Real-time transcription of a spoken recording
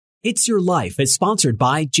It's Your Life is sponsored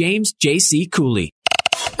by James J.C. Cooley.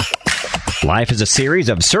 Life is a series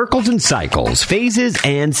of circles and cycles, phases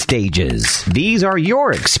and stages. These are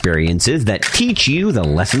your experiences that teach you the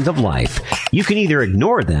lessons of life. You can either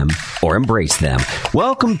ignore them or embrace them.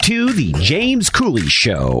 Welcome to the James Cooley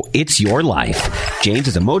Show. It's Your Life. James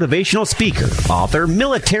is a motivational speaker, author,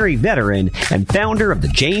 military veteran, and founder of the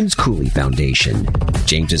James Cooley Foundation.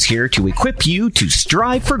 James is here to equip you to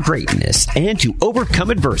strive for greatness and to overcome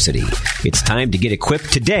adversity. It's time to get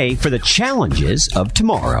equipped today for the challenges of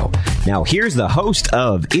tomorrow. Now, here's the host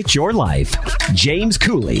of It's Your Life, James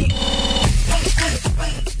Cooley.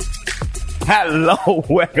 Hello,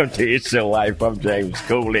 welcome to It's Your Life. I'm James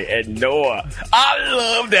Cooley and Noah. I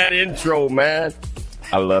love that intro, man.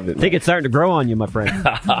 I love it. I think it's starting to grow on you, my friend.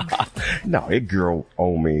 No, it grew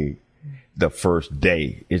on me the first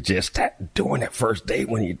day. It's just that during that first day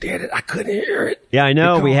when you did it, I couldn't hear it. Yeah, I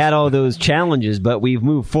know. We had all those challenges, but we've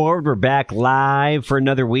moved forward. We're back live for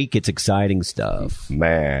another week. It's exciting stuff.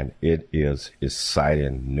 Man, it is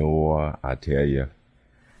exciting. Noah, I tell you,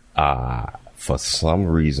 for some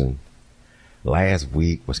reason, last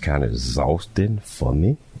week was kind of exhausting for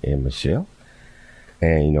me and Michelle.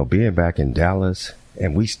 And, you know, being back in Dallas,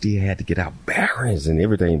 and we still had to get our bearings and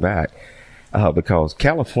everything back. Because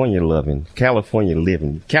California living, I'm telling you,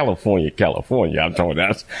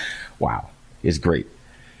 that's, wow, it's great.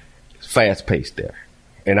 It's fast paced there.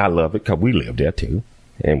 And I love it because we live there too.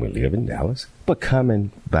 And we live in Dallas. But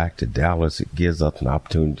coming back to Dallas, it gives us an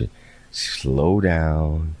opportunity to slow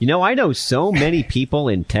down. You know, I know so many people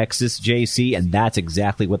in Texas, JC, and that's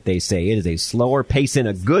exactly what they say. It is a slower pace in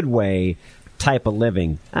a good way type of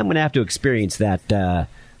living. I'm going to have to experience that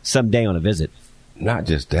someday on a visit. Not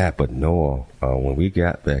just that, but Noah, when we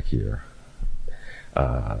got back here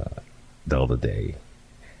the other day,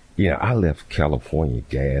 you know, I left California.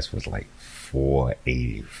 Gas was like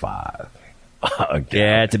 $4.85.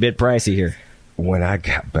 Yeah, it's a bit pricey here. When I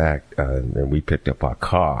got back and we picked up our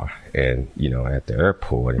car and, you know, at the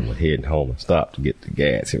airport and we're heading home and stopped to get the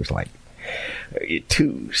gas, it was like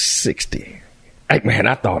 $2.60. Hey, man,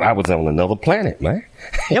 I thought I was on another planet, man.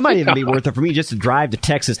 It might even be worth it for me just to drive to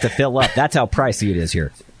Texas to fill up. That's how pricey it is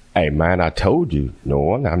here. Hey, man, I told you,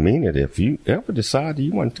 Noah, I mean it. If you ever decide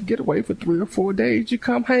you want to get away for 3 or 4 days, you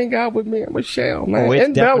come hang out with me and Michelle, man. Oh, it's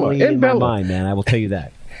and definitely Bella, in my mind, man. I will tell you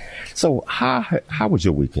that. So how was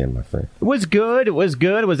your weekend, my friend? It was good. It was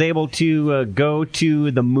good. I was able to go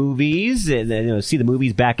to the movies and see the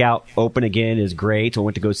movies back out open again is great. So I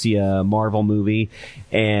went to go see a Marvel movie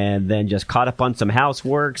and then just caught up on some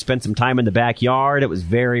housework, spent some time in the backyard. It was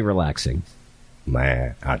very relaxing.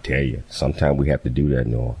 Man, I tell you, sometimes we have to do that,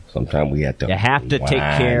 Noah. Sometimes we have to. You have to take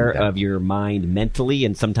care of your mind mentally,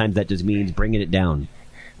 and sometimes that just means bringing it down.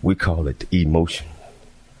 We call it emotion.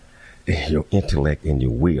 Your intellect and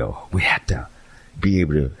your will. We have to be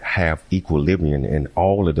able to have equilibrium in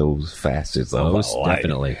all of those facets of Most our life.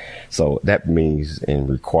 definitely. So that means and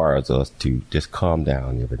requires us to just calm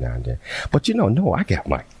down every now and then. But you know, no, I got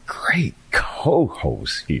my great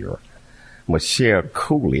co-host here, Michelle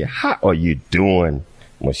Cooley. How are you doing,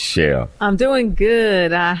 Michelle? I'm doing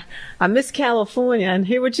good. I miss California and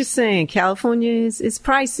hear what you're saying. California is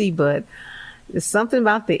pricey, but there's something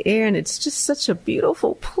about the air, and it's just such a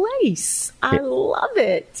beautiful place. I love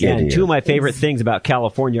it. Yeah, and two of my favorite things about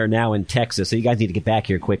California are now in Texas, so you guys need to get back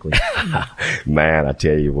here quickly. Man, I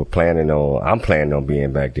tell you, I'm planning on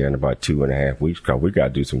being back there in about 2.5 weeks because we got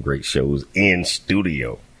to do some great shows in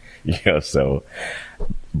studio. Yeah, so,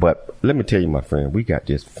 but let me tell you, my friend, we got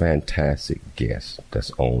this fantastic guest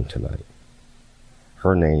that's on tonight.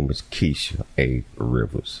 Her name is Keisha A.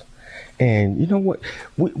 Rivers. And you know what?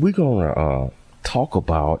 We're going to talk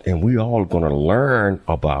about, and we all going to learn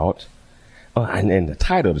about, and the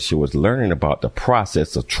title of the show is Learning About the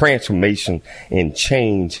Process of Transformation and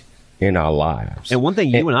Change in Our Lives. And one thing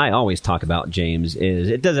you and I always talk about, James, is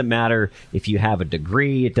it doesn't matter if you have a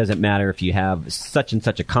degree, it doesn't matter if you have such and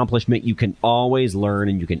such accomplishment, you can always learn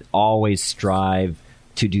and you can always strive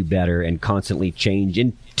to do better and constantly change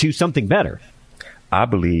into something better. I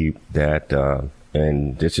believe that,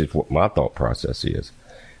 and this is what my thought process is,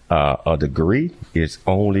 a degree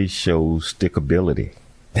only shows stickability.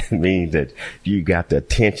 That means that you got the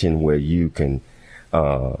attention where you can,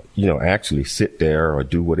 actually sit there or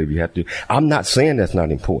do whatever you have to do. I'm not saying that's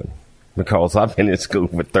not important because I've been in school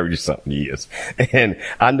for 30-something years and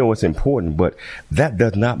I know it's important, but that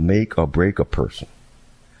does not make or break a person.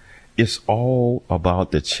 It's all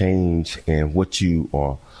about the change and what you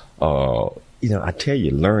are, I tell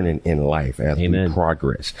you, learning in life as Amen. we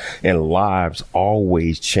progress, and lives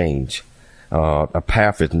always change a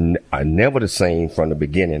path is never the same from the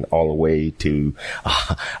beginning all the way to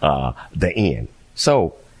the end.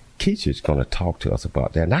 So Keisha's going to talk to us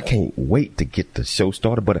about that. And I can't wait to get the show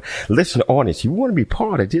started. But listen, audience, you want to be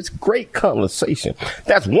part of this great conversation.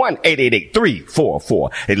 That's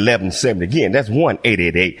 1-888-344-1170. Again, that's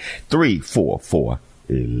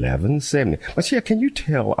 1-888-344-1170. Michelle, can you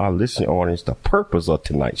tell our listening audience the purpose of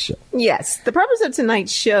tonight's show? Yes. The purpose of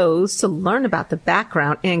tonight's show is to learn about the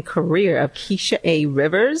background and career of Keisha A.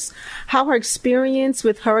 Rivers, how her experience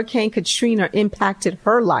with Hurricane Katrina impacted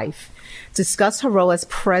her life, discuss her role as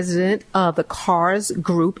president of the Cars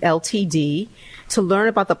Group Ltd., to learn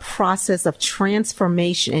about the process of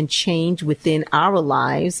transformation and change within our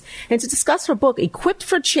lives, and to discuss her book, Equipped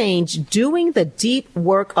for Change, Doing the Deep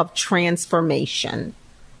Work of Transformation.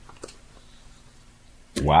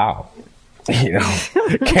 Wow. You know,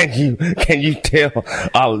 can you tell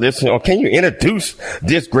our listener, or can you introduce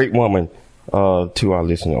this great woman to our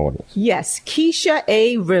listening audience? Yes, Keisha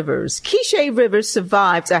A. Rivers. Keisha A. Rivers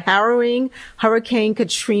survived a harrowing Hurricane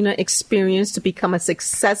Katrina experience to become a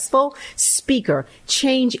successful speaker,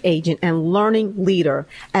 change agent, and learning leader.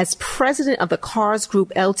 As president of the Cars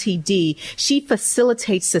Group Ltd., she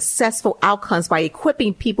facilitates successful outcomes by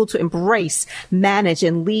equipping people to embrace, manage,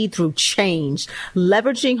 and lead through change.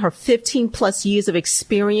 Leveraging her 15-plus years of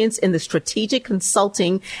experience in the strategic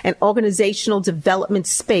consulting and organizational development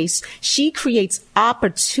space, she creates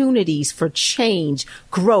opportunities for change,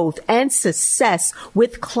 growth, and success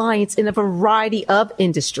with clients in a variety of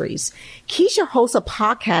industries. Keisha hosts a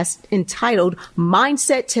podcast entitled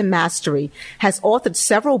Mindset to Mastery, has authored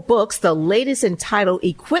several books, the latest entitled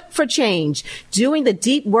Equipped for Change, Doing the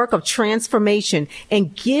Deep Work of Transformation,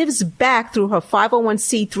 and gives back through her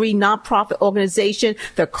 501c3 nonprofit organization,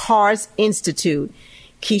 the Cars Institute.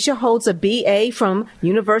 Keisha holds a BA from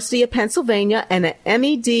University of Pennsylvania and an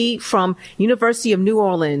MED from University of New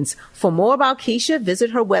Orleans. For more about Keisha,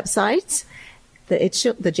 visit her website.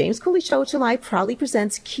 The James Cooley Show July proudly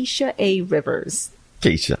presents Keisha A. Rivers.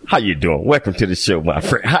 Keisha, how you doing? Welcome to the show, my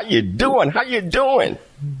friend. How you doing? How you doing?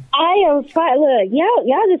 I am fine. Look,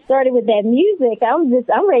 y'all just started with that music.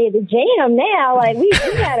 I'm ready to jam now. Like we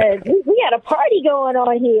got a party going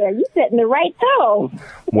on here. You setting the right tone.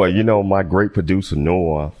 Well, you know, my great producer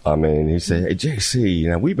Noah, he said, "Hey JC,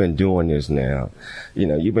 now we've been doing this now. You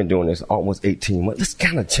know, you've been doing this almost 18 months. Let's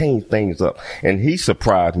kind of change things up." And he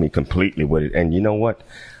surprised me completely with it. And you know what?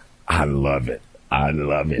 I love it. I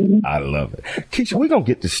love it. I love it. Keisha, we're going to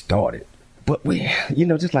get this started. But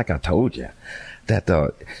just like I told you, that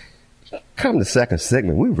come the second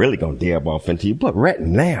segment, we're really going to delve off into you. But right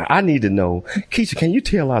now, I need to know, Keisha, can you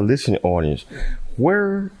tell our listening audience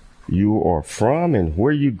where you are from and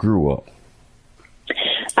where you grew up?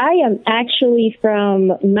 I am actually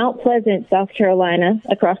from Mount Pleasant, South Carolina,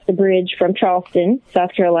 across the bridge from Charleston,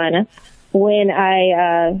 South Carolina. When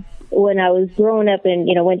I was growing up and,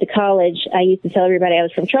 went to college, I used to tell everybody I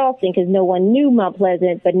was from Charleston because no one knew Mount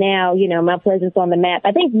Pleasant. But now, Mount Pleasant's on the map.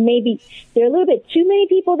 I think maybe there are a little bit too many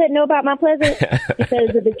people that know about Mount Pleasant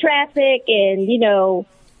because of the traffic and,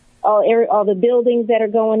 all the buildings that are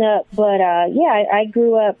going up. But, I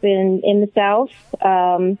grew up in the South.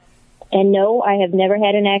 And no, I have never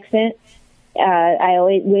had an accent.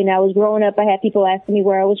 When I was growing up, I had people asking me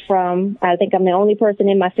where I was from. I think I'm the only person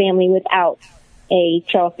in my family without a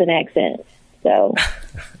Charleston accent. So,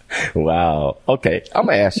 wow. Okay, I'm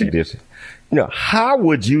gonna ask you this. How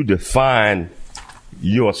would you define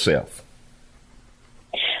yourself?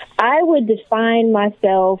 I would define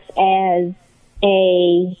myself as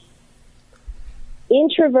a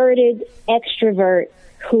introverted extrovert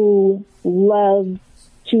who loves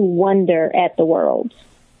to wonder at the world.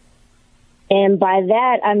 And by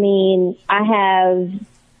that, I mean, I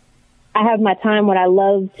have my time when I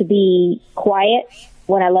love to be quiet,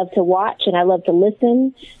 when I love to watch and I love to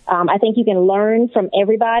listen. I think you can learn from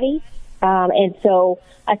everybody. And so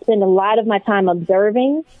I spend a lot of my time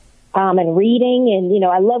observing, and reading. And,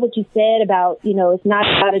 I love what you said about, it's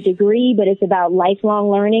not about a degree, but it's about lifelong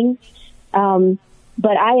learning.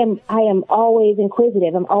 But I am always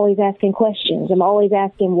inquisitive. I'm always asking questions. I'm always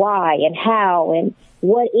asking why and how and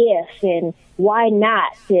what if and why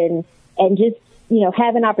not, and just,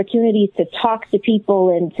 having opportunities to talk to people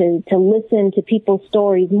and to listen to people's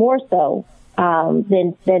stories more so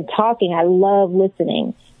than talking. I love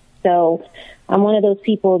listening. So I'm one of those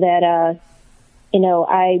people that,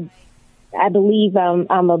 I believe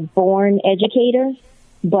I'm a born educator,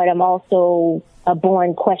 but I'm also a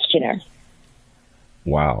born questioner.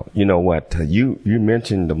 Wow. You know what? You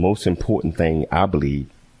mentioned the most important thing, I believe,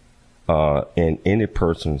 in any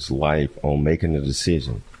person's life on making a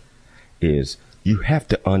decision is you have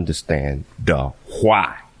to understand the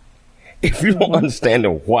why. If you don't understand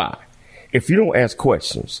the why, if you don't ask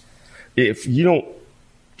questions, if you don't,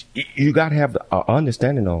 you got to have the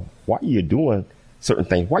understanding of why you're doing certain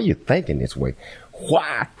things, why you're thinking this way.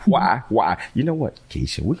 Why? You know what,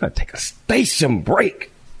 Keisha, we're going to take a station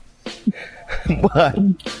break. But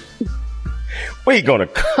we're going to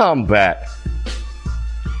come back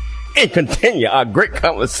and continue our great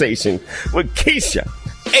conversation with Keisha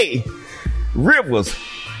A. Rivers.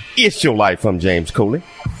 It's Your Life. I'm James Cooley.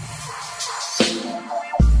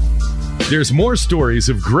 There's more stories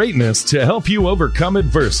of greatness to help you overcome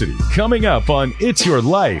adversity coming up on It's Your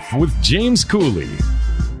Life with James Cooley.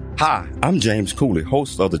 Hi, I'm James Cooley,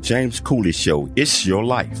 host of the James Cooley Show, It's Your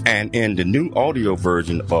Life. And in the new audio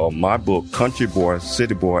version of my book, Country Boy,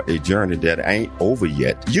 City Boy, A Journey That Ain't Over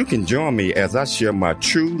Yet, you can join me as I share my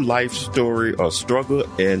true life story of struggle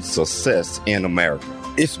and success in America.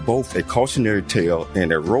 It's both a cautionary tale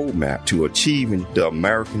and a roadmap to achieving the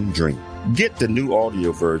American dream. Get the new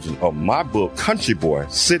audio version of my book, Country Boy,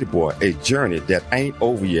 City Boy, A Journey That Ain't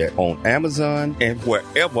Over Yet on Amazon and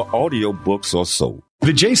wherever audiobooks are sold.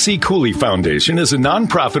 The J.C. Cooley Foundation is a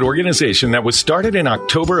nonprofit organization that was started in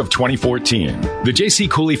October of 2014. The J.C.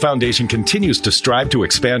 Cooley Foundation continues to strive to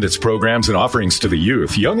expand its programs and offerings to the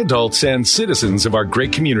youth, young adults, and citizens of our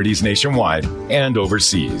great communities nationwide and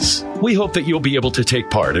overseas. We hope that you'll be able to take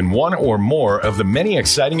part in one or more of the many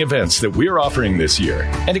exciting events that we're offering this year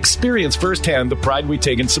and experience firsthand the pride we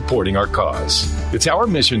take in supporting our cause. It's our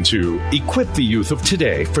mission to equip the youth of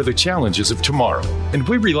today for the challenges of tomorrow, and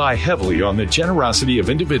we rely heavily on the generosity of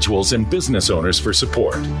individuals and business owners for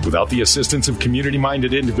support. Without the assistance of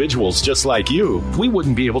community-minded individuals just like you, we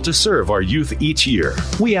wouldn't be able to serve our youth each year.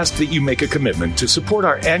 We ask that you make a commitment to support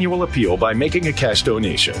our annual appeal by making a cash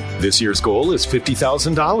donation. This year's goal is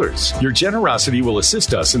 $50,000. Your generosity will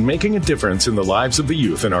assist us in making a difference in the lives of the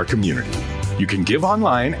youth in our community. You can give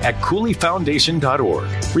online at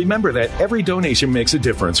CooleyFoundation.org. Remember that every donation makes a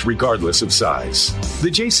difference regardless of size.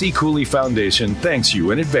 The J.C. Cooley Foundation thanks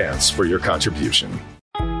you in advance for your contribution.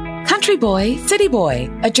 Country Boy, City Boy,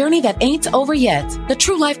 A Journey That Ain't Over Yet, the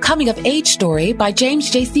true life coming of age story by James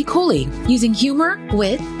J.C. Cooley. Using humor,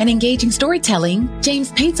 wit, and engaging storytelling,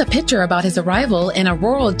 James paints a picture about his arrival in a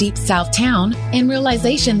rural deep south town and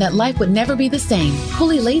realization that life would never be the same.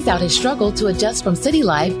 Cooley lays out his struggle to adjust from city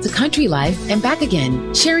life to country life and back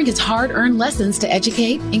again, sharing his hard-earned lessons to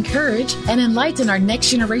educate, encourage, and enlighten our next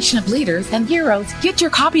generation of leaders and heroes. Get your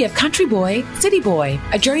copy of Country Boy, City Boy,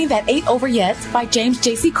 A Journey That Ain't Over Yet by James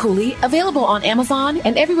J.C. Cooley, available on Amazon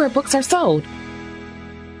and everywhere books are sold.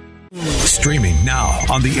 Streaming now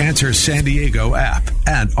on the Answer San Diego app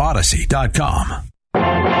and Odyssey.com.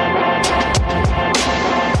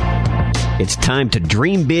 It's time to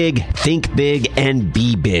dream big, think big, and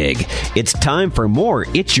be big. It's time for more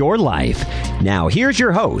It's Your Life. Now, here's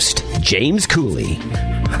your host, James Cooley.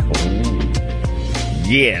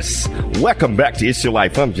 Yes. Welcome back to It's Your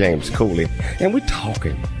Life. I'm James Cooley, and we're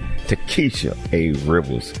talking to Keisha A.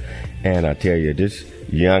 Rivers. And I tell you, this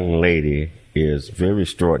young lady is very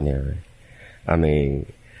extraordinary. I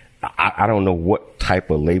mean, I don't know what type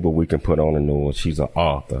of label we can put on her. She's an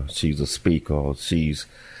author. She's a speaker.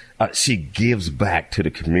 She gives back to the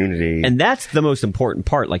community. And that's the most important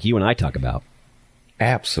part, like you and I talk about.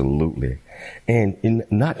 Absolutely. And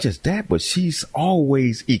not just that, but she's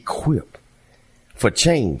always equipped for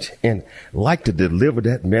change and like to deliver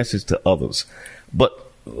that message to others. But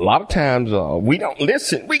a lot of times we don't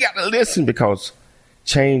listen. We got to listen because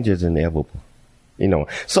change is inevitable. You know,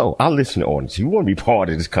 so I'll listen to audience. You want to be part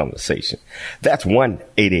of this conversation. That's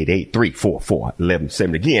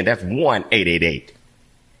 1-888-344-1170. Again, that's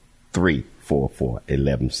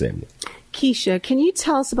 1-888-344-1170. Keisha, can you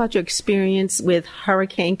tell us about your experience with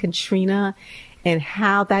Hurricane Katrina and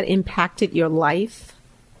how that impacted your life?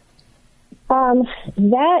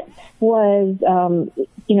 That was,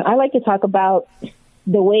 I like to talk about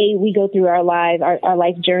the way we go through our lives, our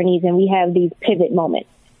life journeys, and we have these pivot moments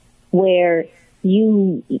where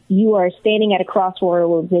you are standing at a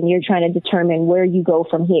crossroads and you're trying to determine where you go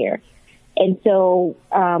from here. And so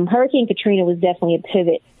Hurricane Katrina was definitely a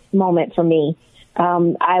pivot moment for me.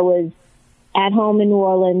 I was at home in New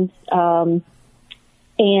Orleans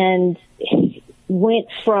and went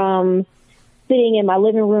from sitting in my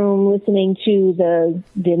living room listening to the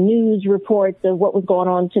news reports of what was going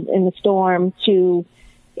on in the storm to,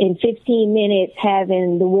 in 15 minutes,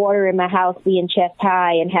 having the water in my house being chest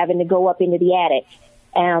high and having to go up into the attic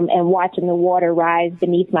and watching the water rise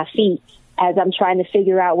beneath my feet as I'm trying to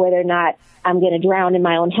figure out whether or not I'm going to drown in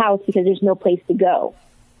my own house because there's no place to go.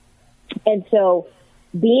 And so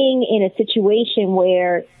being in a situation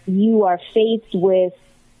where you are faced with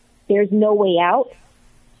there's no way out,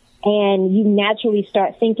 and you naturally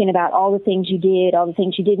start thinking about all the things you did, all the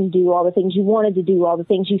things you didn't do, all the things you wanted to do, all the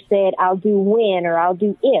things you said, I'll do when or I'll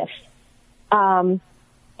do if. And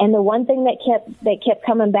the one thing that kept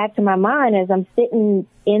coming back to my mind as I'm sitting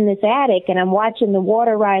in this attic and I'm watching the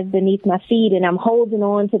water rise beneath my feet and I'm holding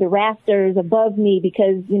on to the rafters above me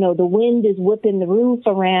because, you know, the wind is whipping the roof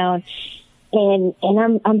around. And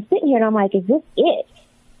I'm sitting here and I'm like, is this it?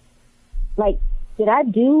 Like, did I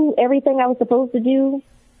do everything I was supposed to do?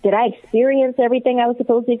 Did I experience everything I was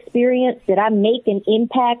supposed to experience? Did I make an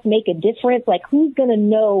impact, make a difference? Like, who's going to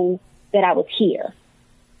know that I was here?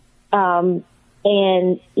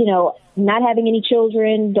 And, you know, not having any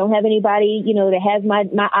children, don't have anybody, you know, that has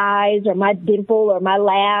my eyes or my dimple or my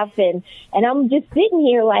laugh. And I'm just sitting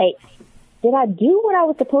here like, did I do what I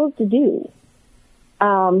was supposed to do?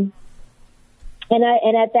 And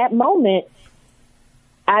at that moment,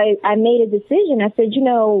 I made a decision. I said, you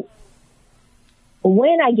know,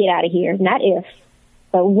 when I get out of here, not if,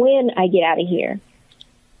 but when I get out of here,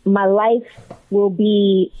 my life will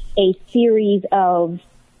be a series of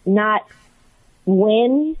not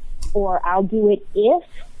when or I'll do it if,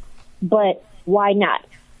 but why not?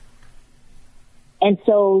 And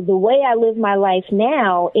so the way I live my life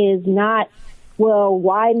now is not, well,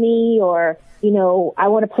 why me? Or, you know, I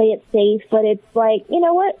want to play it safe, but it's like, you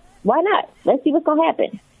know what? Why not? Let's see what's going to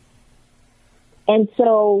happen. And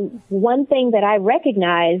so one thing that I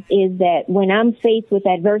recognize is that when I'm faced with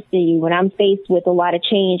adversity, when I'm faced with a lot of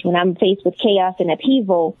change, when I'm faced with chaos and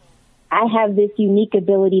upheaval, I have this unique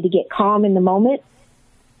ability to get calm in the moment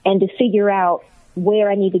and to figure out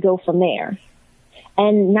where I need to go from there.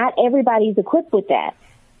 And not everybody's equipped with that.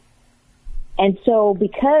 And so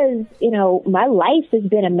because, you know, my life has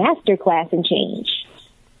been a masterclass in change.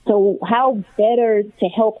 So how better to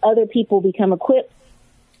help other people become equipped,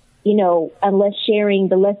 you know, unless sharing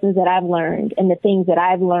the lessons that I've learned and the things that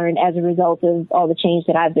I've learned as a result of all the change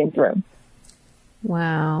that I've been through.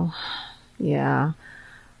 Wow. Yeah.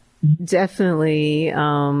 Definitely, you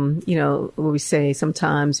know, what we say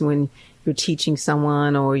sometimes when you're teaching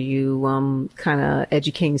someone or you kind of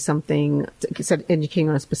educating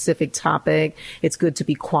on a specific topic, it's good to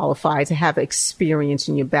be qualified, to have experience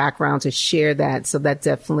in your background, to share that. So that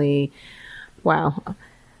definitely, wow.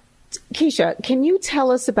 Keisha, can you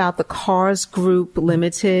tell us about the CARS Group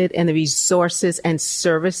Limited and the resources and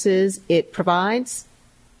services it provides?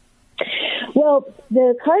 Well,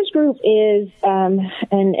 the CARS Group is,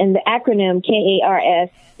 and the acronym KARS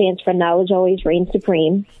stands for Knowledge Always Reigns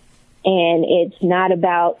Supreme. And it's not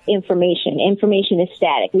about information. Information is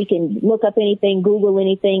static. We can look up anything, Google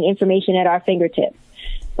anything, information at our fingertips.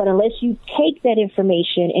 But unless you take that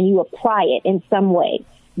information and you apply it in some way,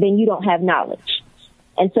 then you don't have knowledge.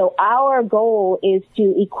 And so our goal is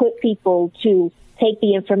to equip people to take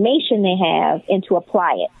the information they have and to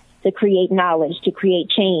apply it, to create knowledge, to create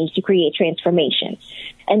change, to create transformation.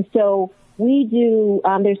 And so we do,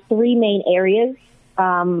 there's three main areas.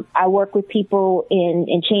 I work with people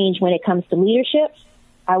in change when it comes to leadership.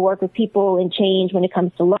 I work with people in change when it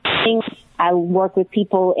comes to learning. I work with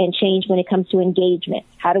people in change when it comes to engagement.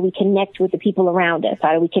 How do we connect with the people around us?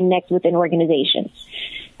 How do we connect with an organization?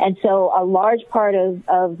 And so a large part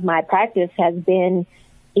of my practice has been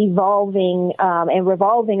evolving and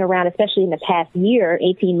revolving around, especially in the past year,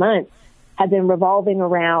 18 months, have been revolving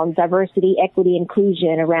around diversity, equity,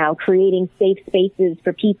 inclusion, around creating safe spaces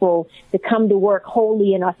for people to come to work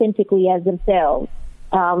wholly and authentically as themselves,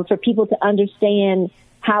 for people to understand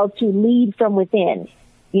how to lead from within,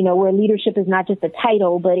 you know, where leadership is not just a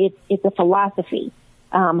title, but it's a philosophy,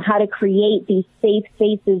 how to create these safe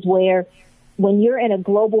spaces where when you're in a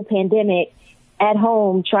global pandemic at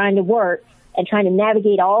home trying to work and trying to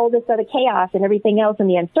navigate all this other chaos and everything else and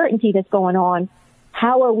the uncertainty that's going on,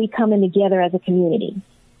 how are we coming together as a community?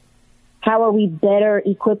 How are we better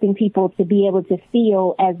equipping people to be able to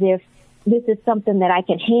feel as if this is something that I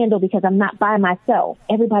can handle because I'm not by myself?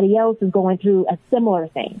 Everybody else is going through a similar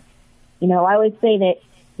thing. You know, I always say that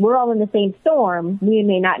we're all in the same storm. We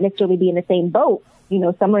may not necessarily be in the same boat. You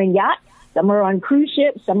know, some are in yachts, some are on cruise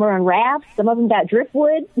ships, some are on rafts, some of them got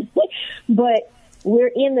driftwood, but we're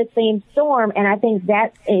in the same storm. And I think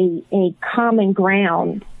that's a common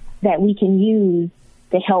ground that we can use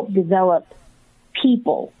to help develop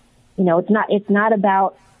people. You know, it's not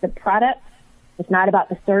about the product. It's not about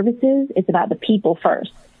the services. It's about the people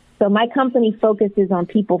first. So my company focuses on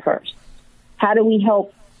people first. How do we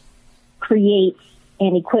help create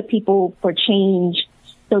and equip people for change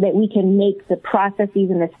so that we can make the processes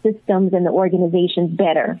and the systems and the organizations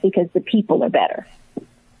better because the people are better?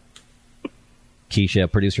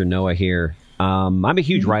 Keisha, producer Noah here. I'm a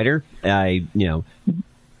huge writer. I,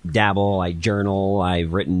 dabble, I journal,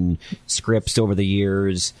 I've written scripts over the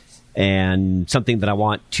years. And something that I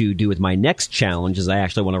want to do with my next challenge is I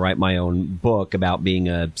actually want to write my own book about being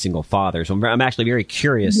a single father. So I'm actually very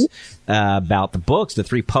curious about the books, the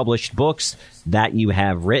 3 published books that you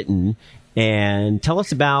have written. And tell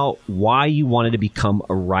us about why you wanted to become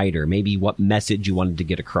a writer, maybe what message you wanted to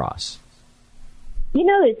get across.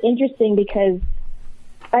 It's interesting because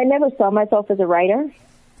I never saw myself as a writer.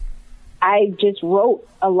 I just wrote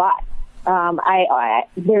a lot.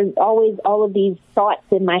 There's always all of these thoughts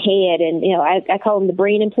in my head, and I call them the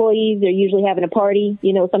brain employees. They're usually having a party,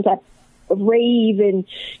 some type of rave, and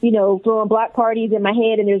throwing block parties in my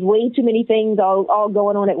head, and there's way too many things all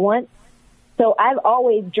going on at once. So I've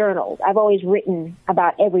always journaled. I've always written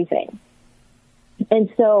about everything.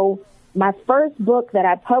 And so my first book that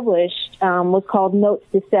I published was called Notes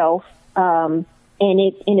to Self, and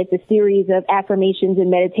it's a series of affirmations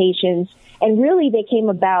and meditations. And really, they came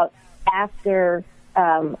about after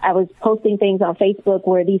I was posting things on Facebook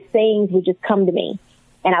where these sayings would just come to me,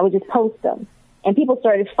 and I would just post them. And people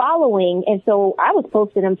started following, and so I was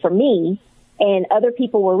posting them for me, and other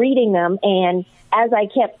people were reading them. And as I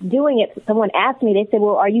kept doing it, someone asked me, they said,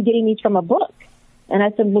 well, are you getting these from a book? And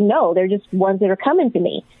I said, well, no, they're just ones that are coming to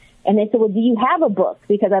me. And they said, well, do you have a book?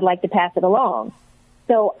 Because I'd like to pass it along.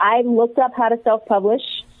 So I looked up how to self-publish,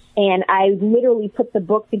 and I literally put the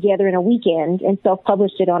book together in a weekend and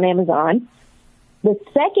self-published it on Amazon. The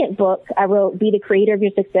second book I wrote, Be the Creator of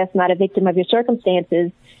Your Success, Not a Victim of Your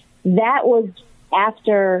Circumstances, that was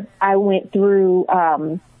after I went through,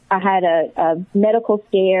 I had a medical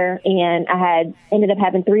scare, and I ended up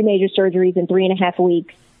having 3 major surgeries in 3.5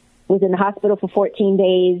 weeks, was in the hospital for 14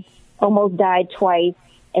 days, almost died twice,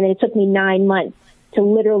 and then it took me 9 months to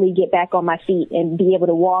literally get back on my feet and be able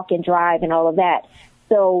to walk and drive and all of that.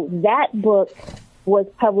 So that book was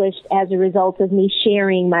published as a result of me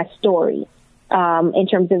sharing my story in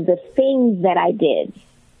terms of the things that I did.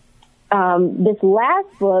 This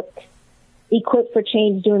last book, Equipped for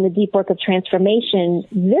Change, Doing the Deep Work of Transformation,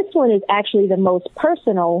 this one is actually the most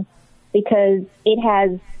personal because it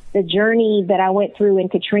has the journey that I went through in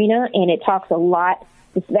Katrina, and it talks a lot.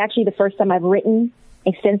 This is actually the first time I've written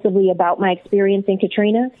extensively about my experience in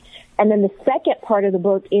Katrina. And then the second part of the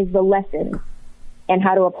book is the lessons and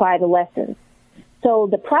how to apply the lessons. So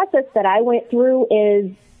the process that I went through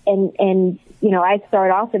is, and I start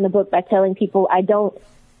off in the book by telling people I don't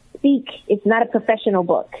speak, it's not a professional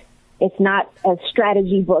book. It's not a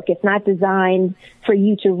strategy book. It's not designed for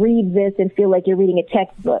you to read this and feel like you're reading a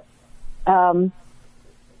textbook.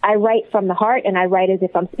 I write from the heart, and I write as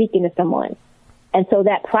if I'm speaking to someone. And so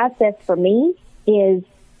that process for me is,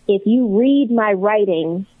 if you read my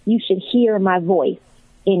writing, you should hear my voice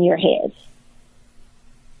in your head.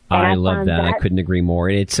 I love that. I couldn't agree more.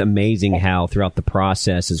 It's amazing how throughout the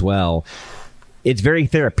process as well, it's very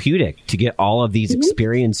therapeutic to get all of these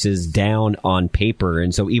experiences down on paper.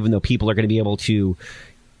 And so even though people are going to be able to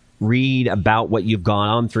read about what you've gone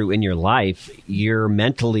on through in your life, you're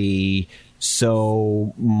mentally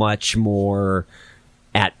so much more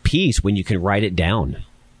at peace when you can write it down.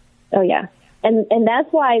 Oh, yeah. And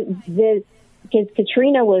that's why because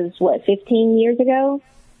Katrina was, 15 years ago?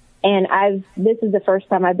 And this is the first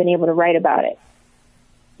time I've been able to write about it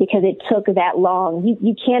because it took that long.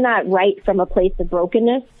 You cannot write from a place of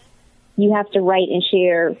brokenness. You have to write and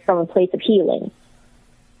share from a place of healing.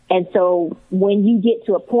 And so when you get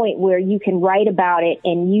to a point where you can write about it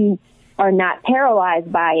and you are not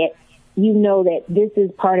paralyzed by it, you know that this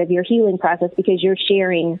is part of your healing process because you're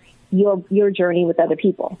sharing your journey with other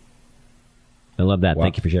people. I love that. Wow.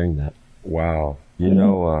 Thank you for sharing that. Wow. You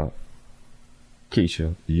know,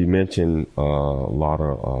 Keisha, you mentioned a lot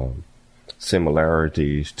of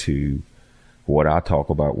similarities to what I talk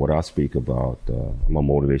about, what I speak about. I'm a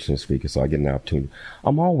motivational speaker, so I get an opportunity.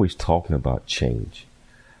 I'm always talking about change.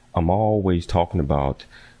 I'm always talking about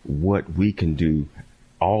what we can do,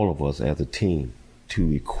 all of us as a team,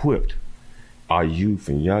 to equip our youth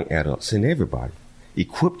and young adults and everybody,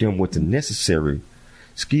 equip them with the necessary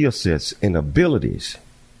skill sets and abilities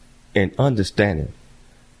and understanding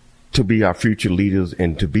to be our future leaders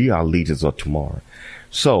and to be our leaders of tomorrow.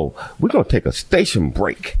 So we're going to take a station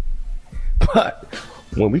break. But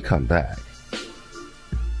when we come back,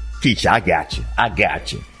 Keisha, I got you.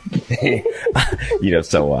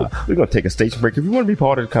 So we're going to take a station break. If you want to be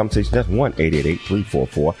part of the conversation, that's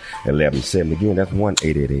 1-888-344-1170. Again, that's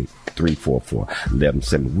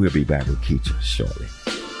 1-888-344-1170. We'll be back with Keisha shortly.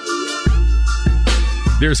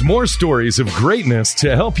 There's more stories of greatness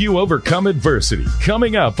to help you overcome adversity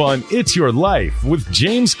coming up on It's Your Life with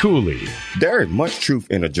James Cooley. There is much truth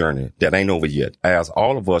in a journey that ain't over yet, as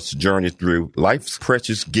all of us journey through life's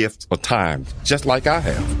precious gifts of time, just like I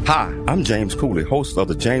have. Hi, I'm James Cooley, host of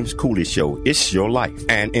the James Cooley Show, It's Your Life.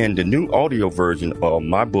 And in the new audio version of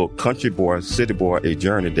my book, Country Boy, City Boy, A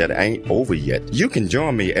Journey That Ain't Over Yet, you can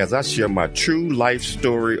join me as I share my true life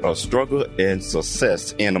story of struggle and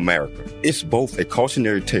success in America. It's both a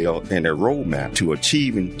cautionary tale and a roadmap to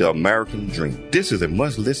achieving the American dream. This is a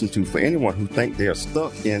must listen to for anyone who think they are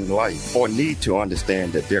stuck in life or need to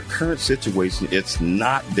understand that their current situation is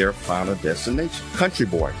not their final destination. Country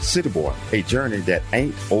Boy, City Boy, A Journey That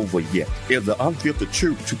Ain't Over Yet is the unfiltered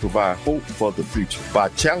truth to provide hope for the future by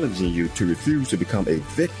challenging you to refuse to become a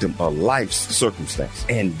victim of life's circumstance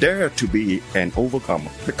and dare to be an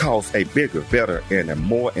overcomer, because a bigger, better, and a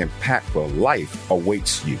more impactful life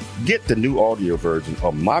awaits you. Get the new audio version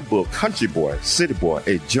of my book, Country Boy, City Boy,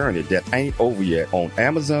 A Journey That Ain't Over Yet on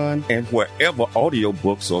Amazon and wherever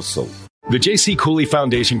audiobooks are sold. The J.C. Cooley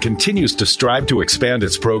Foundation continues to strive to expand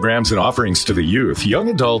its programs and offerings to the youth, young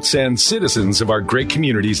adults, and citizens of our great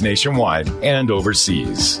communities nationwide and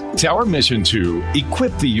overseas. It's our mission to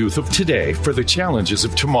equip the youth of today for the challenges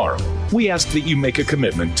of tomorrow. We ask that you make a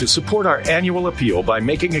commitment to support our annual appeal by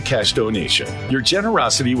making a cash donation. Your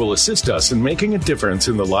generosity will assist us in making a difference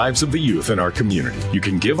in the lives of the youth in our community. You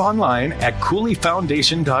can give online at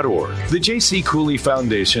CooleyFoundation.org. The J.C. Cooley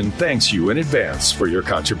Foundation thanks you in advance for your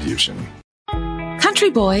contribution.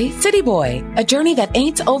 Country Boy, City Boy, A Journey That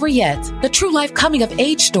Ain't Over Yet, the true life coming of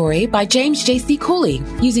age story by James J.C. Cooley.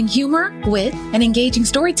 Using humor, wit, and engaging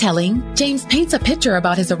storytelling, James paints a picture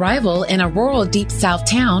about his arrival in a rural deep south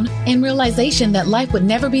town and realization that life would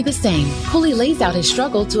never be the same. Cooley lays out his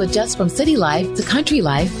struggle to adjust from city life to country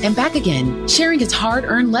life and back again, sharing his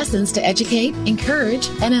hard-earned lessons to educate, encourage,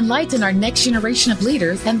 and enlighten our next generation of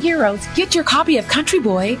leaders and heroes. Get your copy of Country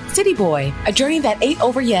Boy, City Boy, A Journey That Ain't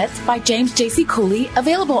Over Yet by James J.C. Cooley,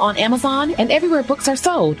 available on Amazon and everywhere books are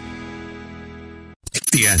sold.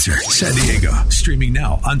 The Answer San Diego, streaming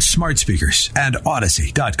now on smart speakers and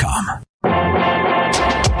Odyssey.com.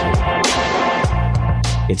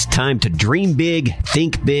 It's time to dream big,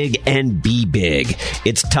 think big, and be big.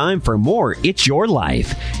 It's time for more It's Your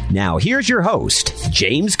Life. Now, here's your host,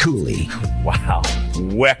 James Cooley. Wow.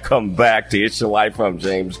 Welcome back to It's Your Life. I'm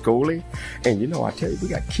James Cooley. And you know, I tell you, we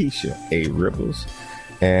got Keisha A. Rivers.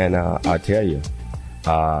 And I tell you,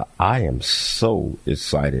 I am so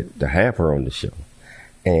excited to have her on the show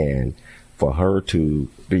and for her to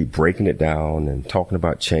be breaking it down and talking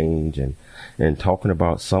about change and talking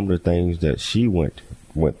about some of the things that she went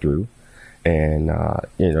through. And,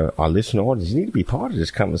 you know, our listener audience, you need to be part of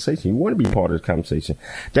this conversation. You want to be part of this conversation.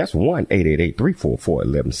 That's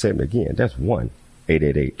 1-888-344-1170. Again, that's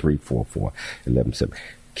 1-888-344-1170.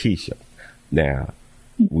 Keisha, now,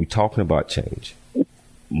 we're talking about change.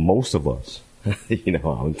 Most of us, you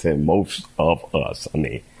know, I'm saying most of us, I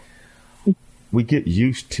mean, we get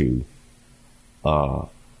used to a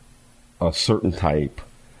certain type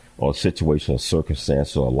or situation or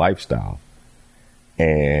circumstance or lifestyle,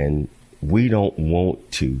 and we don't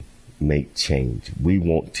want to make change. We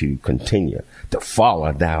want to continue to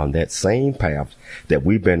follow down that same path that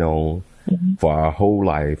we've been on for our whole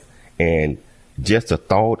life, and just the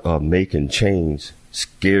thought of making change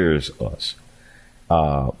scares us.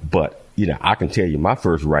 But, you know, I can tell you my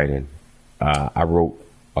first writing, I wrote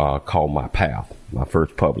called My Path, my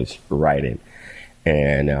first published writing.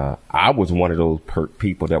 And I was one of those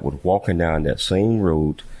people that was walking down that same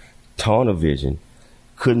road, tunnel vision,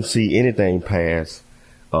 couldn't see anything past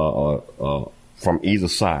from either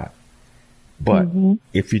side. But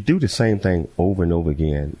if you do the same thing over and over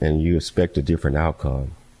again and you expect a different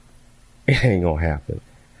outcome, it ain't going to happen.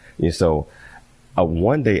 And so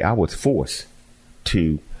one day I was forced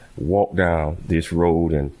to walk down this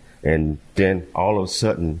road, and then all of a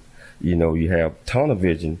sudden, you know, you have tunnel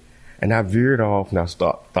vision, and I veered off and I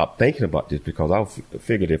stopped thinking about this, because I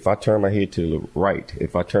figured if I turn my head to the right,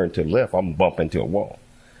 if I turn to the left, I'm gonna bump into a wall.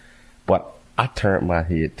 But I turned my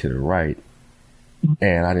head to the right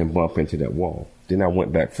and I didn't bump into that wall. Then I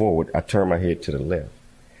went back forward. I turned my head to the left.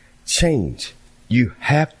 Change. You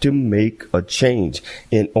have to make a change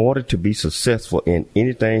in order to be successful in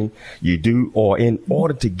anything you do, or in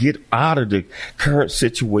order to get out of the current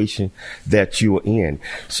situation that you're in.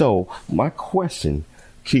 So my question,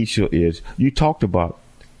 Keisha, is you talked about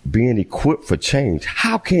being equipped for change.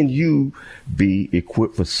 How can you be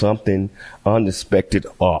equipped for something unexpected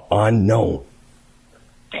or unknown?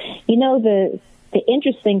 You know, the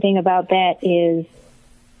interesting thing about that is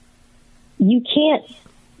you can't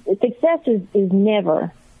success is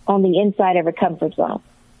never on the inside of a comfort zone.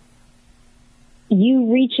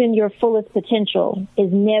 You reaching your fullest potential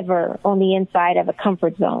is never on the inside of a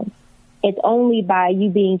comfort zone. It's only by you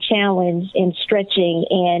being challenged and stretching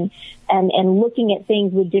and looking at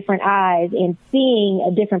things with different eyes and seeing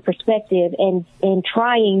a different perspective and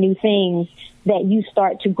trying new things that you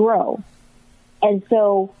start to grow. And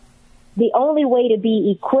so the only way to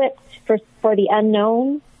be equipped for the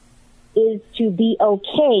unknown is to be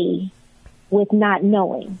okay with not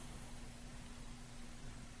knowing.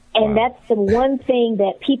 And that's the one thing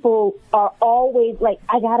that people are always like,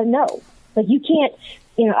 I got to know. Like, you can't,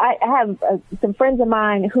 I have some friends of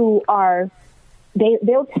mine who are,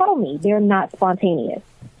 they'll tell me they're not spontaneous.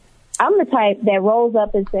 I'm the type that rolls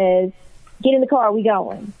up and says, get in the car, we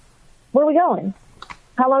going. Where are we going?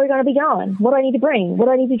 How long are we going to be gone? What do I need to bring? What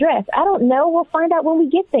do I need to dress? I don't know. We'll find out when we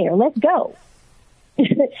get there. Let's go.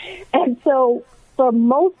 And so for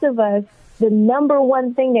most of us, the number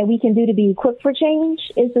one thing that we can do to be equipped for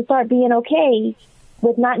change is to start being okay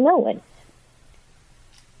with not knowing.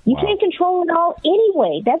 You can't control it all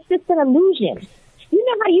anyway. That's just an illusion. You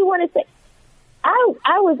know how you want to say,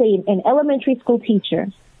 I was an elementary school teacher,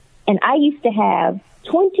 and I used to have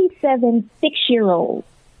 27 6-year-olds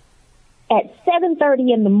at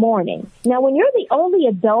 7:30 in the morning. Now, when you're the only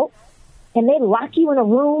adult and they lock you in a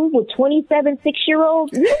room with 27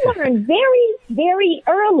 6-year-olds, you learn very, very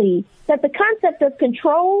early that the concept of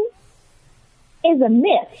control is a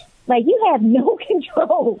myth. Like, you have no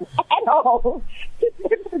control at all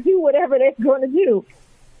to do whatever they're going to do.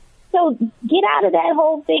 So get out of that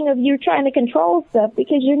whole thing of you're trying to control stuff,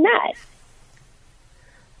 because you're not.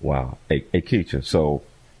 Wow. Hey, Keisha, so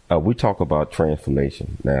we talk about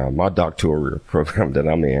transformation. Now, my doctoral program that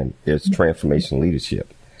I'm in is transformation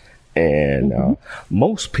leadership. And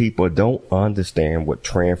most people don't understand what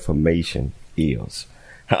transformation is.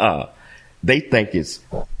 They think it's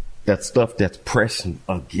that stuff that's pressing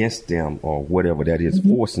against them or whatever that is,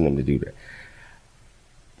 forcing them to do that.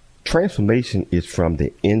 Transformation is from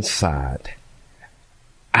the inside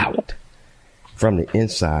out. From the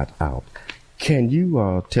inside out. Can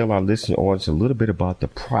you tell our listening audience a little bit about the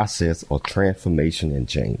process of transformation and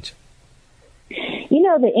change?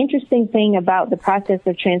 The interesting thing about the process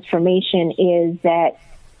of transformation is that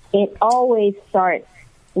it always starts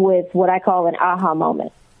with what I call an aha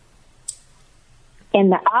moment.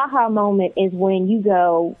 And the aha moment is when you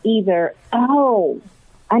go either, oh,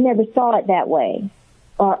 I never saw it that way,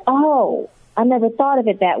 or, oh, I never thought of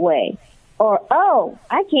it that way, or, oh,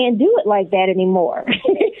 I can't do it like that anymore.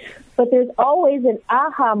 But there's always an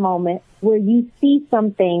aha moment where you see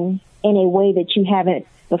something in a way that you haven't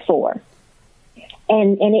before.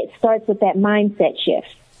 And it starts with that mindset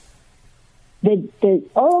shift. The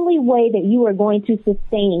only way that you are going to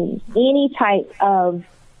sustain any type of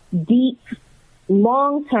deep,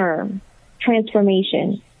 long-term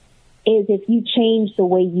transformation is if you change the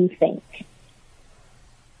way you think.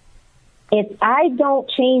 If I don't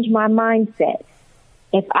change my mindset,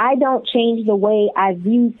 if I don't change the way I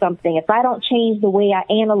view something, if I don't change the way I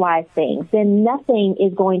analyze things, then nothing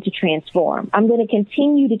is going to transform. I'm going to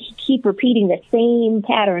continue to keep repeating the same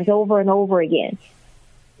patterns over and over again.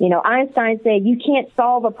 Einstein said you can't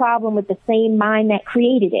solve a problem with the same mind that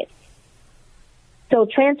created it. So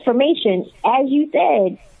transformation, as you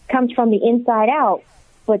said, comes from the inside out,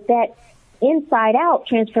 but that inside out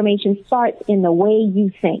transformation starts in the way you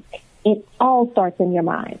think. It all starts in your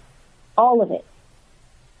mind. All of it.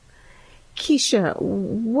 Keisha,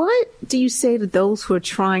 what do you say to those who are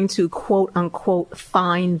trying to, quote unquote,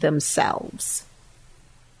 find themselves?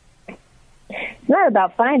 It's not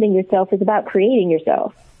about finding yourself. It's about creating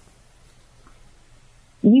yourself.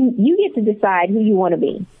 You get to decide who you want to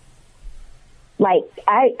be. Like,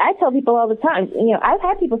 I tell people all the time, I've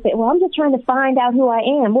had people say, well, I'm just trying to find out who I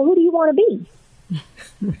am. Well, who do you want to be?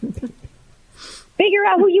 Figure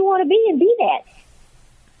out who you want to be and be that.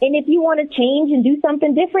 And if you want to change and do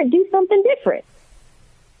something different, do something different.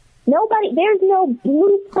 There's no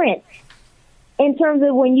blueprint in terms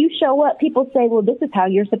of when you show up, people say, well, this is how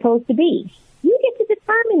you're supposed to be. You get to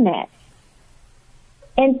determine that.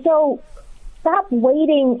 And so stop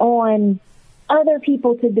waiting on other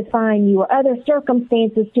people to define you or other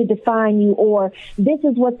circumstances to define you, or this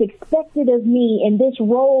is what's expected of me in this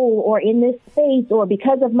role or in this space, or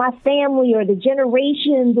because of my family or the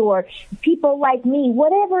generations or people like me,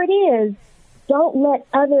 whatever it is. Don't let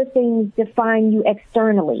other things define you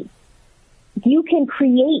externally. You can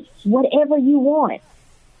create whatever you want,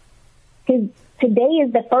 because today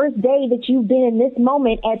is the first day that you've been in this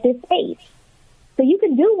moment at this space. So you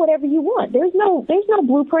can do whatever you want. There's no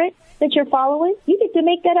blueprint that you're following. You get to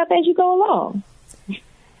make that up as you go along.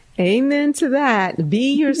 Amen to that.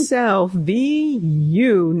 Be yourself. Be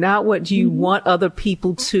you, not what you want other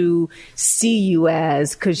people to see you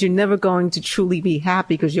as, because you're never going to truly be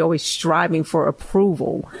happy because you're always striving for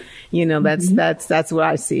approval. You know, that's what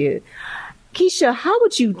I see it. Keisha, how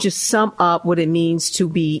would you just sum up what it means to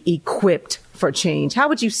be equipped for change? How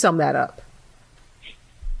would you sum that up?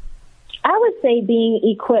 I would say being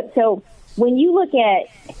equipped. So when you look at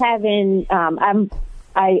having,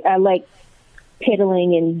 I like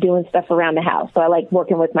piddling and doing stuff around the house. So I like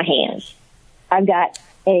working with my hands. I've got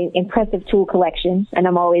an impressive tool collection, and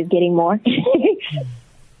I'm always getting more.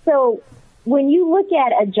 So when you look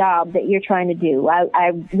at a job that you're trying to do,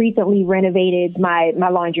 I recently renovated my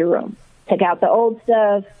laundry room, took out the old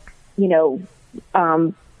stuff, filled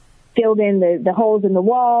in the holes in the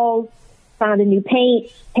walls, found a new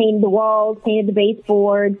paint, painted the walls, painted the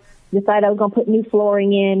baseboard, decided I was going to put new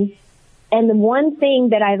flooring in. And the one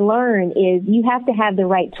thing that I learned is you have to have the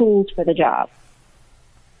right tools for the job.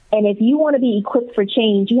 And if you want to be equipped for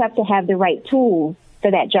change, you have to have the right tools for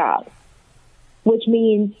that job, which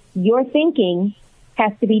means your thinking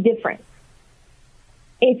has to be different.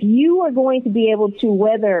 If you are going to be able to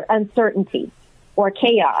weather uncertainty or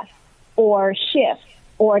chaos or shift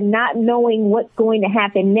or not knowing what's going to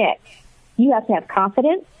happen next, you have to have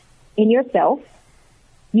confidence in yourself.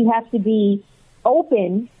 You have to be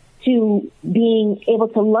open to being able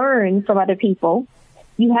to learn from other people.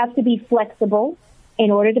 You have to be flexible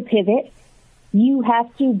in order to pivot. You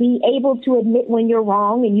have to be able to admit when you're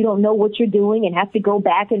wrong and you don't know what you're doing and have to go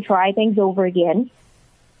back and try things over again.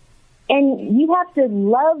 And you have to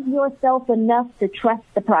love yourself enough to trust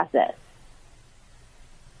the process.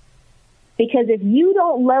 Because if you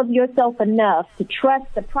don't love yourself enough to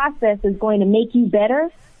trust the process is going to make you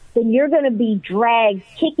better, then you're going to be dragged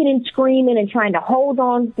kicking and screaming and trying to hold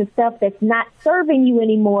on to stuff that's not serving you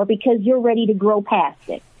anymore because you're ready to grow past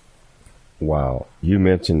it. Wow. You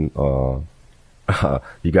mentioned you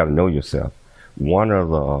got to know yourself. One of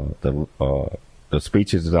the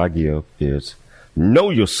speeches that I give is know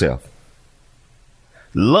yourself.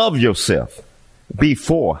 Love yourself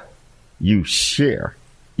before you share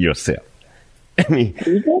yourself. I mean,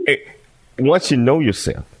 once you know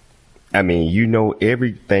yourself, I mean, you know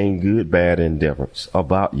everything good, bad, and difference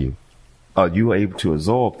about you. You are able to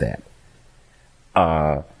absorb that.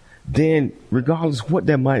 Then, regardless of what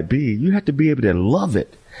that might be, you have to be able to love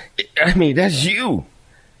it. I mean, that's you.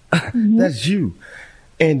 That's you.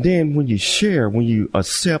 And then when you share, when you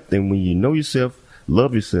accept, and when you know yourself,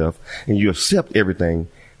 love yourself, and you accept everything,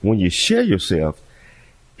 when you share yourself,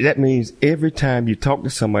 that means every time you talk to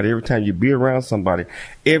somebody, every time you be around somebody,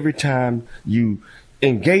 every time you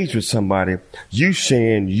engage with somebody, you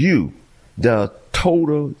sharing you, the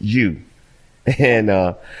total you. And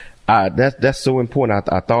that's so important.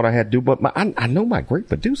 I thought I had to do, but I know my great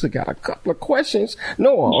producer got a couple of questions.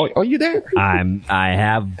 Noah, are you there? I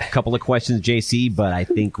have a couple of questions, JC, but I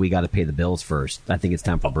think we got to pay the bills first. I think it's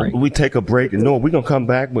time for a break. We take a break, and Noah, we're gonna come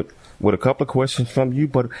back with a couple of questions from you,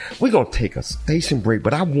 but we're gonna take a station break.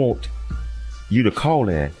 But I want you to call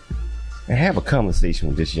in and have a conversation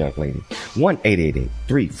with this young lady.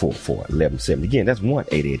 1-888-344-1170. Again, that's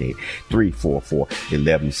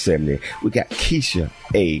 1-888-344-1170. We got Keisha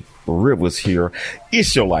A. Rivers here.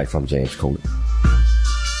 It's Your Life. I'm James Cooley.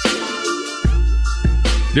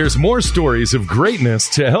 There's more stories of greatness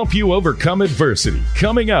to help you overcome adversity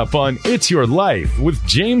coming up on It's Your Life with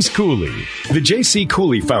James Cooley. The J.C.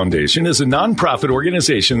 Cooley Foundation is a nonprofit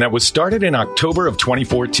organization that was started in October of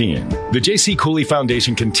 2014. The J.C. Cooley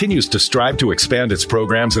Foundation continues to strive to expand its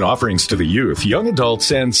programs and offerings to the youth, young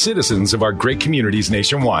adults, and citizens of our great communities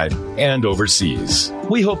nationwide and overseas.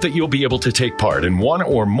 We hope that you'll be able to take part in one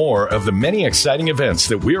or more of the many exciting events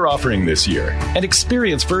that we're offering this year and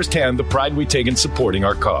experience firsthand the pride we take in supporting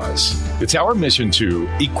our cause. It's our mission to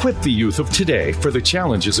equip the youth of today for the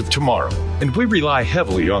challenges of tomorrow, and we rely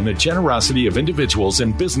heavily on the generosity of individuals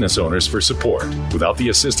and business owners for support. Without the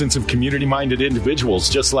assistance of community-minded individuals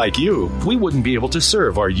just like you, we wouldn't be able to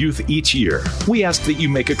serve our youth each year. We ask that you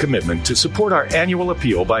make a commitment to support our annual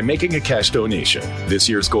appeal by making a cash donation. This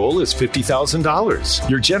year's goal is $50,000.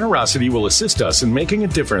 Your generosity will assist us in making a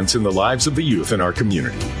difference in the lives of the youth in our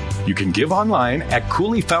community. You can give online at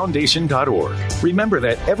CooleyFoundation.org. Remember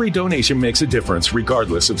that every donation makes a difference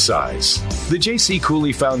regardless of size. The J.C.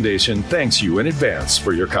 Cooley Foundation thanks you in advance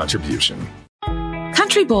for your contribution.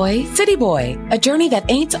 Country Boy, City Boy, A Journey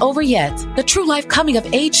That Ain't Over Yet, the true life coming of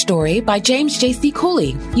age story by James J.C.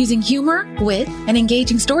 Cooley. Using humor, wit, and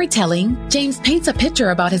engaging storytelling, James paints a picture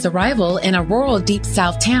about his arrival in a rural deep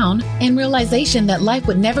south town and realization that life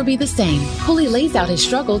would never be the same. Cooley lays out his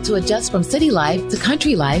struggle to adjust from city life to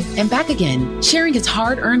country life and back again, sharing his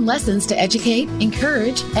hard-earned lessons to educate,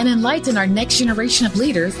 encourage, and enlighten our next generation of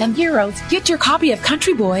leaders and heroes. Get your copy of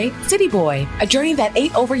Country Boy, City Boy, A Journey That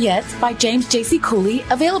Ain't Over Yet by James J.C. Cooley,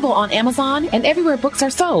 available on Amazon and everywhere books are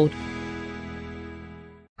sold.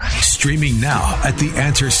 Streaming now at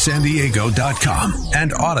theanswersandiego.com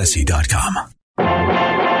and Odyssey.com.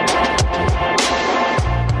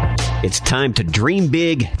 It's time to dream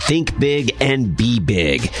big, think big, and be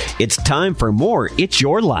big. It's time for more It's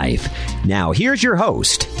Your Life. Now, here's your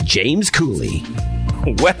host, James Cooley.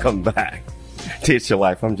 Welcome back to It's Your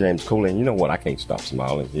Life. I'm James Cooley, and you know what? I can't stop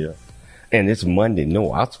smiling here. And it's Monday.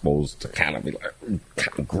 No, I'm supposed to kind of be like,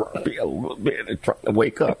 kind of grumpy a little bit and trying to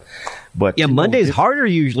wake up. But yeah, Monday's harder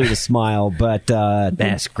usually to smile, but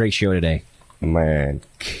that's a great show today. Man,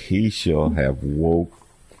 Keisha have woke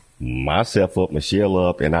myself up, Michelle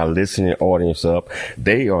up, and our listening audience up.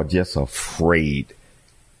 They are just afraid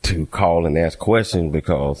to call and ask questions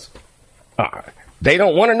because they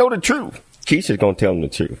don't want to know the truth. Keisha's going to tell them the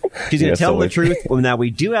truth. She's going to tell them the truth. Well, now, we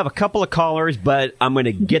do have a couple of callers, but I'm going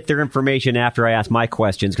to get their information after I ask my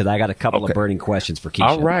questions because I got a couple of burning questions for Keisha.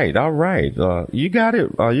 All right. You got it.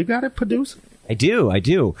 You got it, producer? I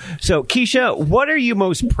do. So, Keisha, what are you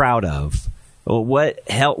most proud of?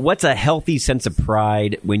 What's a healthy sense of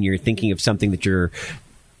pride when you're thinking of something that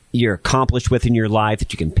you're accomplished with in your life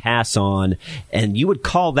that you can pass on, and you would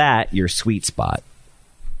call that your sweet spot?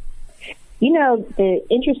 You know, the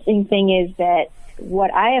interesting thing is that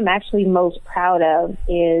what I am actually most proud of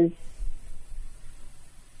is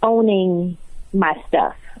owning my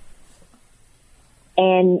stuff.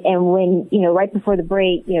 And when, right before the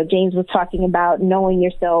break, James was talking about knowing